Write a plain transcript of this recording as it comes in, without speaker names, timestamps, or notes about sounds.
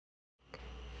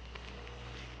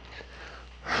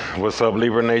What's up,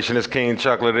 Libra Nation? It's King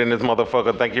Chocolate in this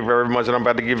motherfucker. Thank you very much. And I'm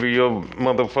about to give you your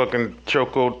motherfucking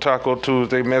Choco Taco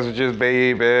Tuesday messages,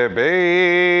 baby,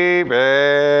 baby.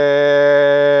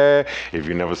 If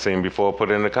you never seen before,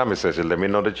 put it in the comment section. Let me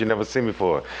know that you never seen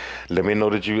before. Let me know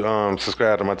that you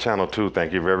subscribe to my channel too.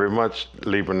 Thank you very much,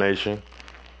 Libra Nation.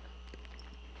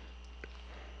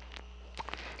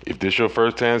 If this your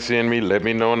first time seeing me, let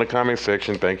me know in the comment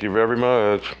section. Thank you very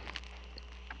much.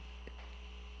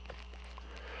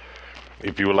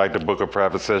 If you would like to book a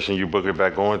private session, you book it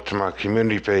back on to my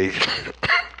community page.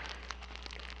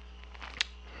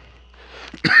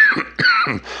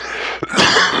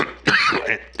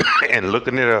 and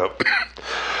looking it up,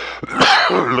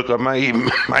 look up my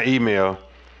email,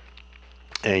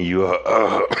 and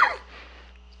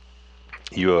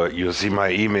you'll see my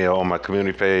email on my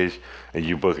community page, and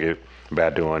you book it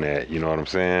by doing that. You know what I'm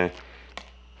saying?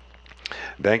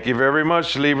 Thank you very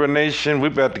much, Libra Nation. We're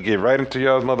about to get right into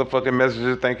y'all's motherfucking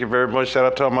messages. Thank you very much. Shout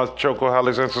out to all my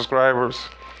Chocoholics and subscribers.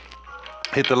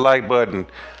 Hit the like button,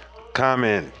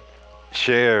 comment,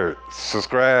 share,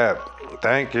 subscribe.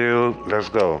 Thank you. Let's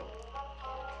go.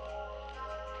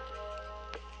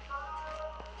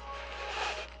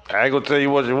 I ain't gonna tell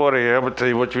you what you want to hear. I'm gonna tell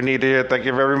you what you need to hear. Thank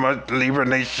you very much, Libra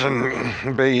Nation.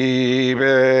 Baby,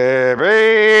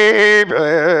 baby.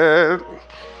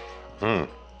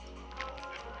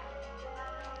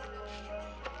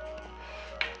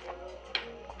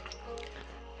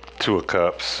 Two of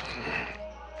Cups.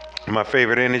 My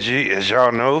favorite energy, as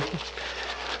y'all know.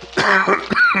 I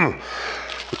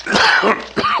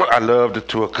love the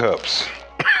Two of Cups.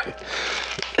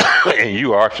 And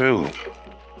you are too.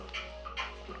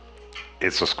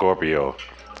 It's a Scorpio,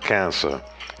 Cancer,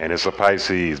 and it's a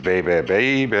Pisces, baby,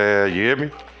 baby. You hear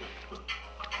me?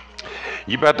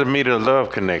 You about to meet a love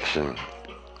connection.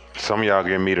 Some of y'all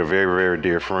gonna meet a very, very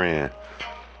dear friend.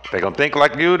 They gonna think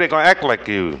like you, they gonna act like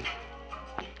you.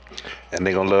 And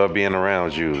they gonna love being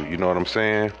around you. You know what I'm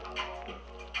saying?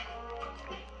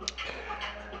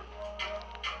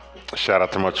 Shout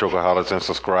out to my Chocoholics and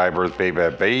subscribers, baby,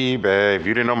 baby. If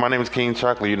you didn't know, my name is King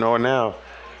Chocolate. You know it now.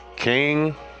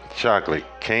 King Chocolate.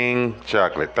 King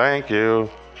Chocolate. Thank you.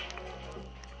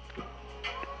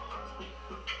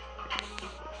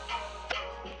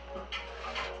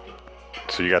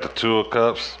 So you got the Two of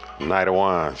Cups, Knight of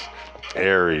Wands,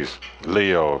 Aries,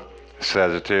 Leo,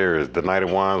 Sagittarius. The Knight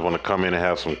of Wands want to come in and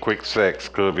have some quick sex.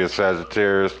 Could be a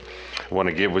Sagittarius. Want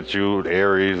to get with you,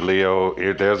 Aries, Leo.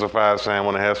 If there's a fire sign,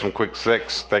 want to have some quick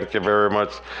sex. Thank you very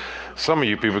much. Some of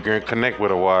you people can connect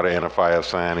with a water and a fire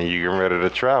sign, and you get ready to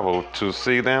travel to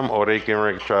see them, or they can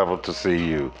ready to travel to see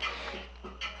you.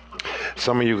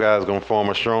 Some of you guys gonna form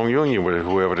a strong union with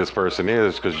whoever this person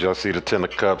is, because y'all see the Ten of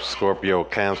Cups, Scorpio,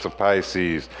 Cancer,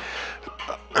 Pisces.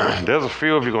 There's a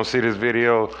few of you gonna see this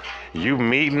video. You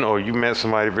meeting or you met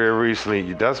somebody very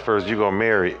recently. That's the person you're gonna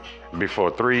marry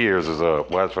before 3 years is up.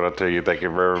 Watch what I tell you. Thank you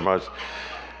very much.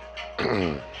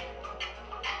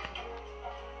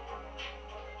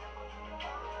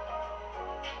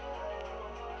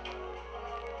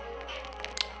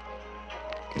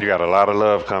 You got a lot of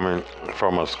love coming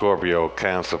from a Scorpio,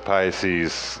 Cancer,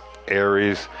 Pisces,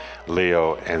 Aries,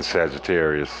 Leo, and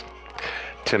Sagittarius.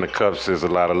 Ten of Cups is a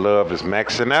lot of love. It's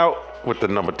maxing out with the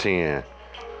number 10.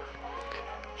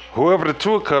 Whoever the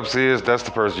Two of Cups is, that's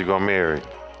the person you're going to marry.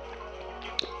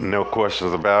 No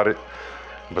questions about it.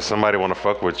 But somebody want to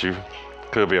fuck with you.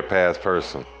 Could be a past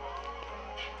person.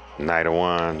 Knight of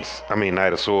Wands.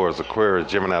 Knight of Swords, Aquarius,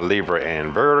 Gemini, Libra,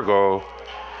 and Virgo.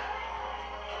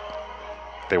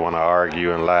 They want to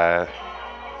argue and lie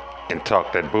and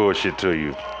talk that bullshit to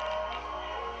you.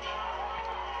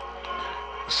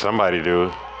 Somebody do.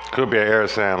 Could be an air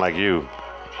sign like you.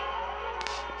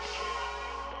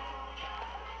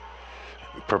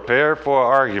 Prepare for an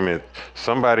argument.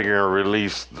 Somebody gonna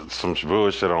release some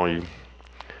bullshit on you.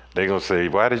 They gonna say,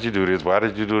 why did you do this? Why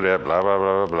did you do that? Blah, blah,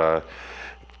 blah, blah,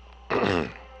 blah.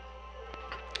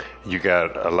 You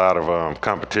got a lot of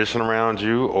competition around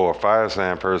you, or a fire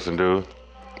sign person do.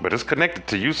 But it's connected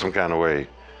to you some kind of way.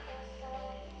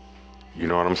 You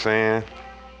know what I'm saying?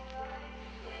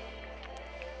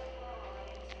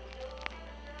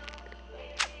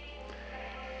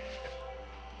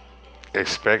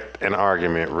 Expect an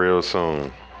argument real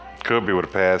soon. Could be with a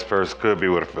past person, could be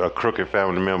with a crooked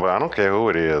family member. I don't care who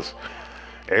it is.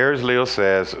 Aries, Leo,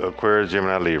 Sag, Aquarius,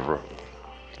 Gemini, Libra,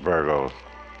 Virgo.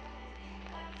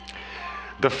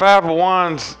 The Five of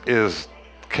Wands is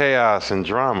chaos and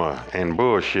drama and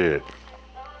bullshit.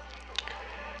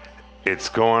 It's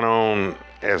going on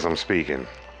as I'm speaking.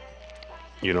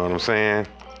 You know what I'm saying?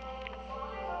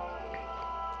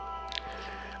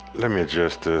 Let me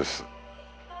adjust this.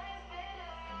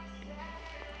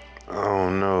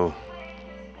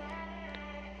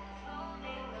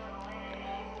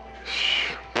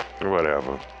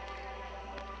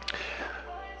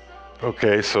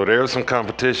 Okay, so there's some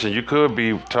competition. You could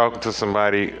be talking to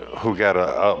somebody who got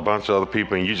a bunch of other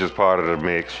people and you just part of the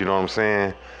mix. You know what I'm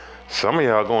saying? Some of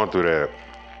y'all going through that.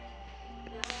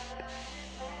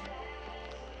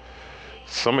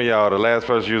 Some of y'all, the last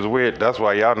person you was with, that's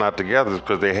why y'all not together, is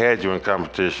because they had you in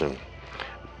competition.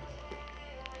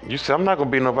 You said, I'm not gonna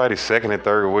be nobody's second and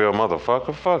third wheel,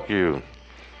 motherfucker. Fuck you.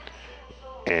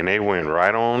 And they went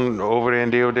right on over there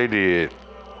and did what they did.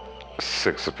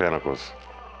 Six of Pentacles.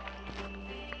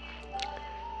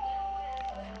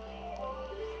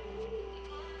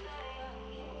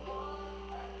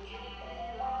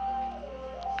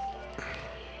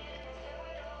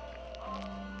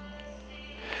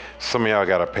 Some of y'all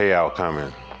got a payout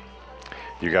coming.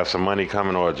 You got some money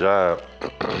coming or a job.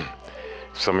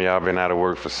 Some of y'all been out of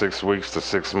work for 6 weeks to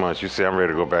 6 months. You say, I'm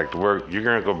ready to go back to work. You're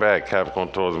going to go back, Capricorn,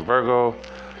 Taurus, and Virgo.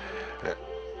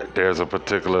 There's a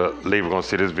particular Libra going to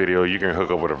see this video. You can hook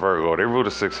up with a Virgo. They rule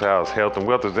the sixth house. Health and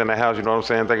wealth is in the house. You know what I'm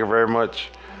saying? Thank you very much.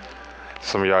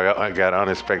 Some of y'all got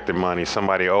unexpected money.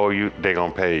 Somebody owe you, they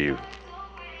going to pay you.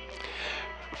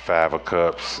 Five of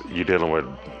Cups. You're dealing with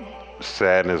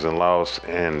sadness and loss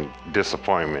and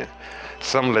disappointment.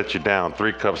 Some let you down.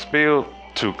 3 cups spilled,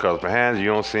 2 cups behind you. You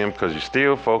don't see them because you're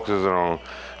still focusing on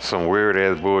some weird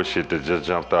ass bullshit that just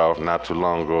jumped off not too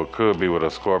long ago. It could be with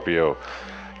a Scorpio,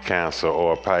 Cancer,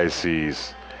 or a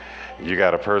Pisces. You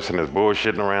got a person that's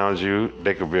bullshitting around you.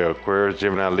 They could be Aquarius,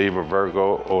 Gemini, Libra,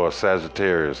 Virgo, or a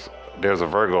Sagittarius. There's a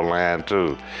Virgo line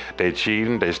too. They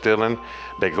cheating, they stealing,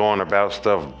 they going about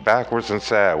stuff backwards and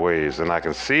sideways. And I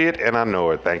can see it and I know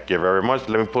it. Thank you very much.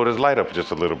 Let me pull this light up just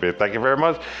a little bit. Thank you very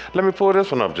much. Let me pull this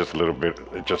one up just a little bit.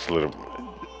 Just a little.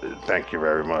 Thank you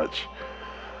very much.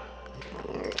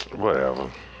 Whatever.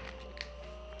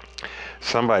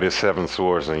 Somebody's 7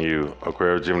 swords on you.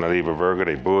 Aquarius, Gemini, Libra, Virgo.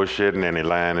 They bullshitting and they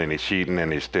lying and they cheating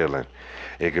and they stealing.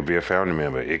 It could be a family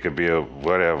member. It could be a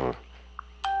whatever.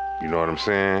 You know what I'm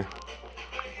saying?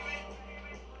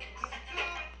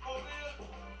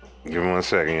 Give me 1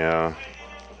 second, y'all.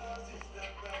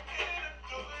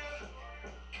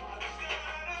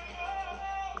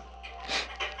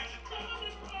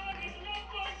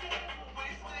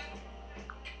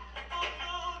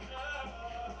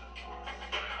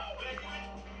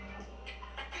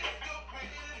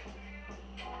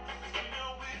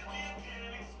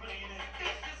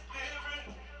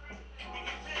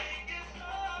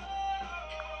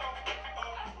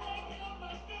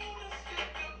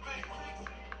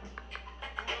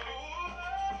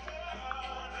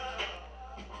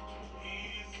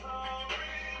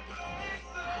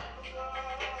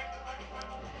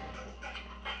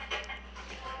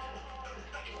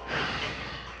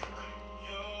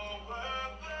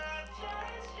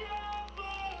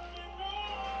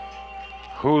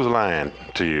 Who's lying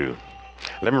to you?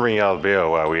 Let me ring y'all's bell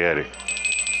while we at it.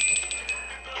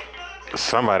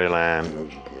 Somebody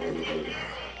lying.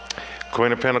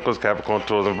 Queen of Pentacles, Capricorn,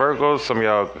 Taurus, and Virgos. Some of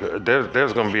y'all,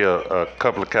 there's going to be a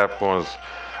couple of Capricorns.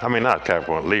 I mean, not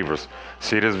Capricorn, Libras.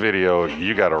 See this video,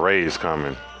 you got a raise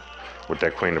coming with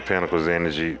that Queen of Pentacles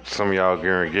energy. Some of y'all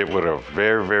going to get with a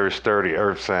very, very sturdy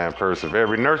earth sign person.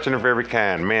 Very nurturing and very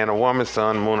kind. Man or woman,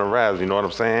 sun, moon, or rise. You know what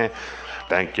I'm saying?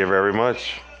 Thank you very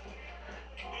much.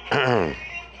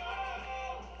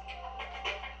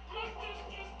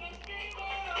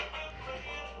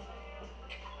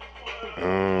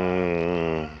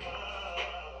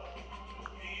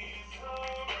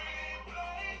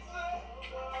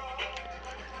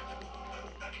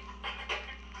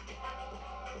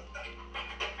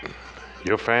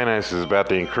 Your finances is about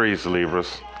to increase,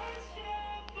 Libras.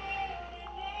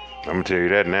 I'm gonna tell you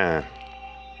that now.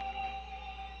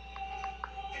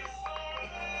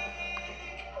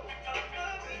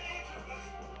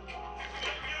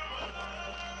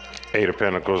 Eight of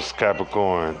Pentacles,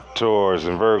 Capricorn, Taurus,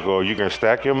 and Virgo. You can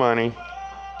stack your money.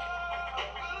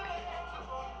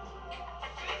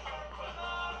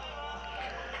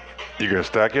 You can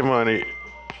stack your money.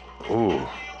 Ooh.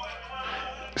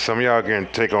 Some of y'all can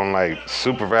take on like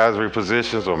supervisory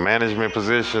positions or management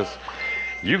positions.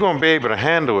 You're gonna be able to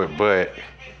handle it, but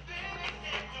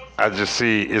I just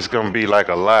see it's gonna be like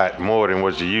a lot more than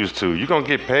what you're used to. You're gonna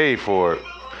get paid for it.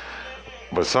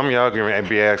 But some of y'all can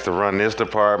be asked to run this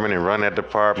department and run that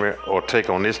department or take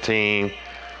on this team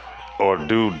or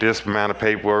do this amount of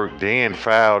paperwork, then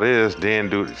file this, then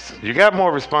do this. You got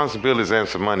more responsibilities and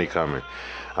some money coming.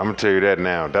 I'm going to tell you that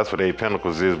now. That's what 8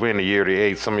 Pentacles is. We're in the year of the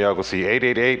 8. Some of y'all going to see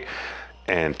 888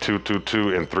 and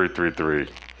 222 and 333.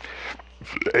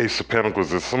 Ace of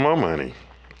Pentacles is some more money.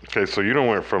 Okay, so you done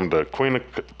went from the Queen of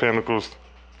Pentacles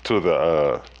to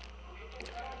the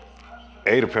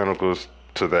 8 of Pentacles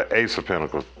to the Ace of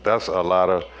Pentacles. That's a lot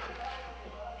of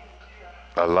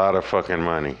A lot of fucking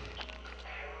money.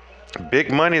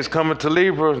 Big money is coming to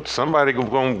Libra. Somebody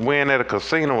gonna win at a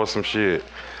casino or some shit.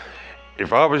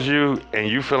 If I was you and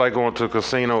you feel like going to a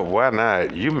casino, why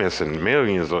not? You missing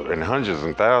millions and hundreds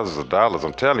and thousands of dollars.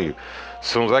 I'm telling you. As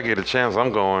soon as I get a chance,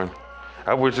 I'm going.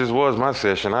 I wish this was my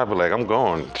session. I'd be like, I'm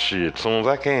going. Shit, as soon as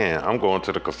I can, I'm going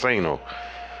to the casino.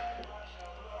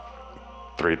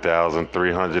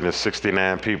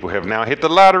 3,369 people have now hit the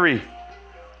lottery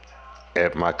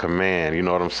at my command. You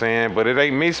know what I'm saying? But it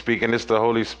ain't me speaking. It's the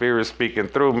Holy Spirit speaking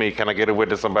through me. Can I get a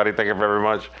witness? Somebody? Thank you very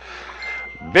much.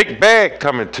 Big bag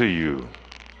coming to you.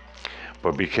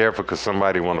 But be careful because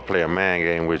somebody want to play a mind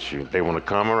game with you. They want to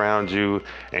come around you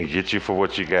and get you for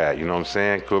what you got. You know what I'm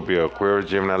saying? Could be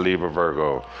Aquarius, Gemini, Libra,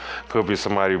 Virgo. Could be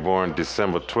somebody born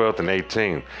December 12th and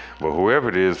 18th. But whoever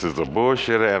it is a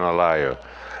bullshitter and a liar.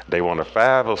 They want to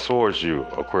five of swords you,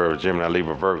 Aquarius, Gemini,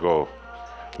 Libra, Virgo.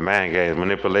 Mind games,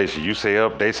 manipulation. You say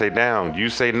up, they say down. You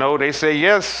say no, they say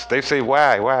yes. They say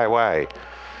why?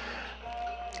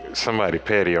 Somebody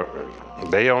petty.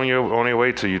 They on their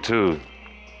way to you too.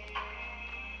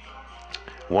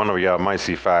 One of y'all might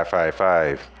see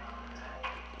 555.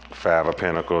 Five of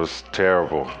Pentacles,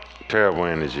 terrible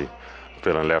energy.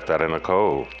 Feeling left out in the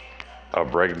cold. A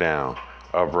breakdown,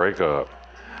 a breakup.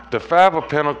 The Five of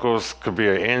Pentacles could be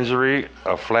an injury,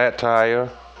 a flat tire,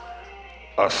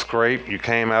 a scrape. You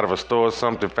came out of a store or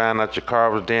something, found out your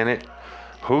car was dented.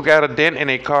 Who got a dent in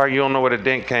a car? You don't know where the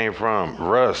dent came from.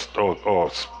 Rust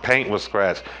or paint was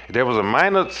scratched. If there was a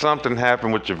minor something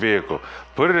happened with your vehicle,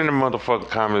 put it in the motherfucking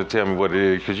comments and tell me what it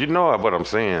is, because you know what I'm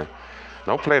saying.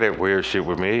 Don't play that weird shit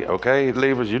with me, okay,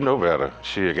 Libras? You know better.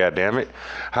 Shit, goddammit.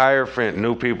 Hierophant,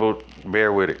 new people,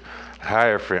 bear with it.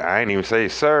 Hierophant, I ain't even say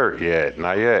sir yet,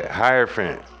 not yet.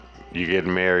 Hierophant, you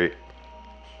getting married.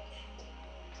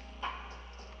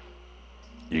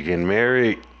 You getting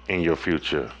married in your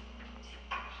future.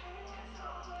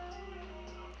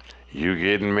 You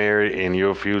getting married in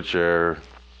your future.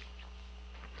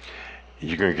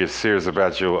 You're gonna get serious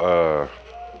about your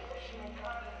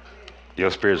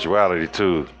spirituality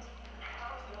too.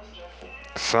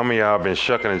 Some of y'all been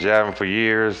shucking and jiving for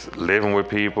years, living with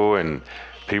people, and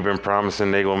people been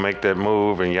promising they gonna make that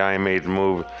move, and y'all ain't made the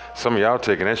move. Some of y'all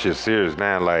taking that shit serious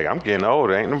now. Like, I'm getting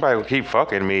older, ain't nobody gonna keep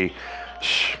fucking me.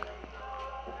 Shh.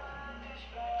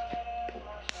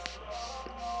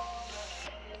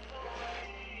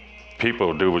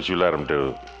 People do what you let them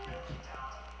do.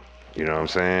 You know what I'm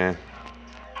saying?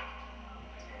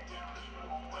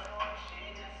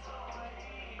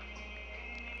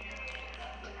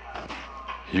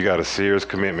 You got a serious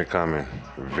commitment coming.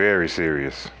 Very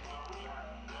serious.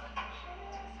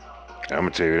 I'm gonna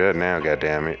tell you that now,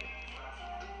 goddammit.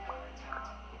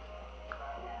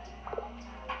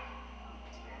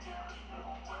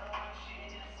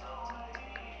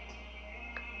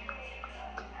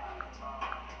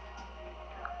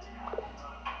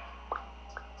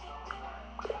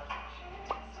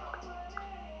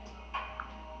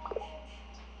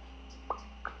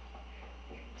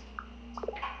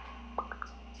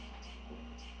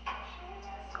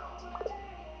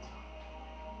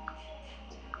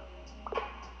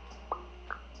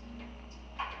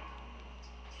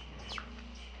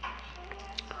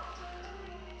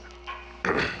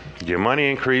 Your money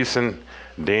increasing,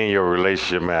 then your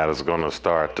relationship matters gonna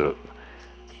start to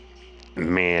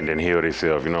mend and heal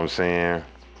themselves. You know what I'm saying?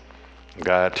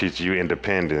 God teaches you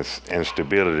independence and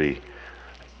stability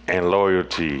and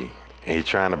loyalty. And He's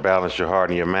trying to balance your heart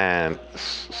and your mind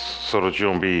so that you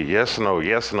don't be yes, no,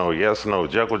 yes, no, yes, no,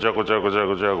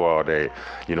 juggle all day.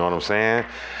 You know what I'm saying?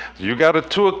 You got a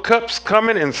Two of Cups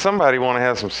coming and somebody want to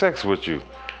have some sex with you.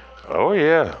 Oh,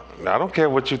 yeah. I don't care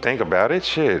what you think about it.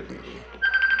 Shit.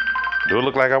 Do it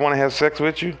look like I want to have sex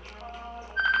with you?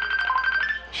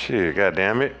 Shit,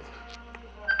 goddamn it.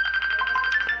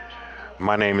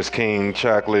 My name is King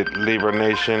Chocolate, Libra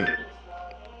Nation.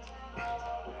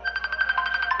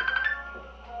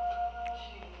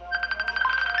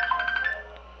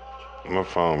 My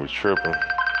phone was tripping.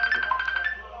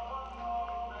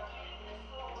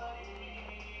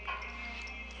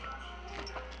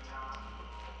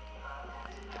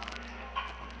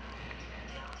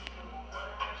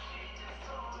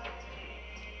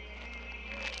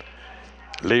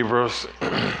 Libras,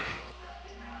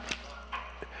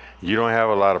 you don't have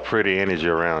a lot of pretty energy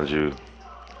around you.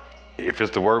 If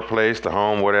it's the workplace, the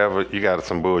home, whatever, you got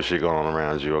some bullshit going on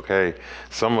around you, okay?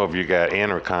 Some of you got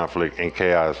inner conflict and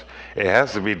chaos. It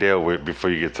has to be dealt with before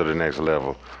you get to the next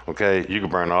level, okay? You can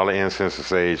burn all the incense and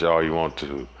sage all you want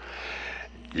to.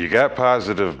 You got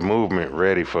positive movement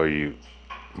ready for you,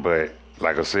 but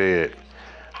like I said,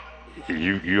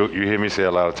 you hear me say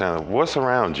a lot of times, what's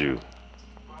around you?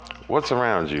 What's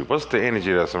around you? What's the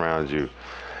energy that's around you?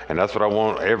 And that's what I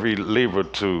want every Libra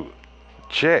to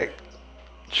check.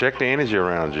 Check the energy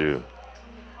around you.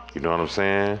 You know what I'm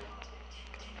saying?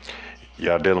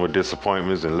 Y'all dealing with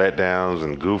disappointments and letdowns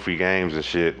and goofy games and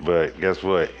shit, but guess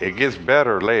what? It gets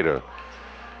better later.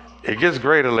 It gets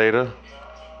greater later.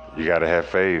 You gotta have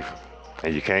faith.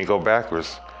 And you can't go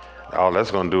backwards. All that's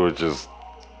gonna do is just,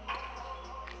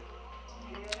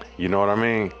 you know what I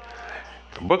mean?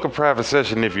 Book a private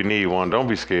session if you need one. Don't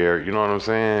be scared. You know what I'm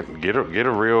saying? Get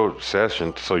a real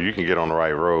session so you can get on the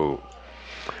right road.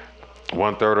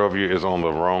 1/3 of you is on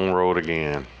the wrong road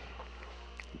again.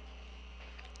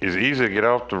 It's easy to get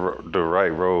off the right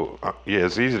road. Yeah,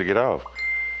 it's easy to get off.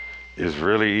 It's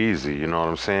really easy. You know what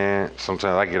I'm saying?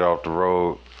 Sometimes I get off the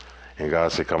road and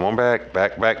God say, "Come on back,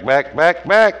 back, back, back, back,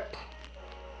 back."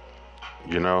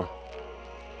 You know.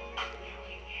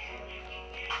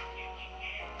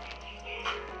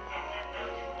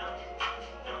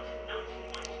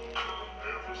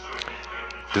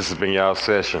 This has been y'all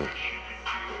session.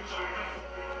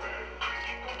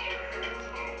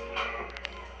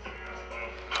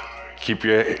 Keep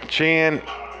your chin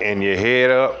and your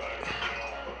head up.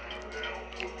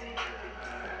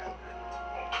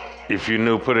 If you're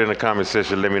new, put it in the comment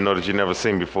section. Let me know that you never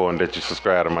seen before and that you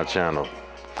subscribe to my channel.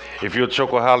 If you're a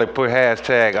Chocoholic, put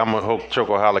hashtag I'm a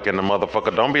Chocoholic in the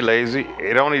motherfucker. Don't be lazy.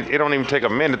 It don't even take a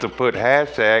minute to put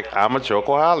hashtag I'm a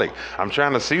Chocoholic. I'm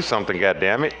trying to see something,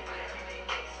 goddammit.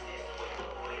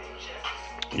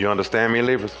 You understand me,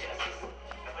 Libras?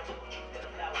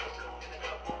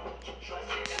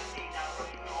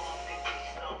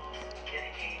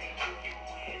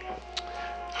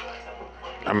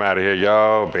 I'm out of here,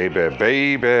 y'all. Baby,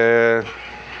 baby.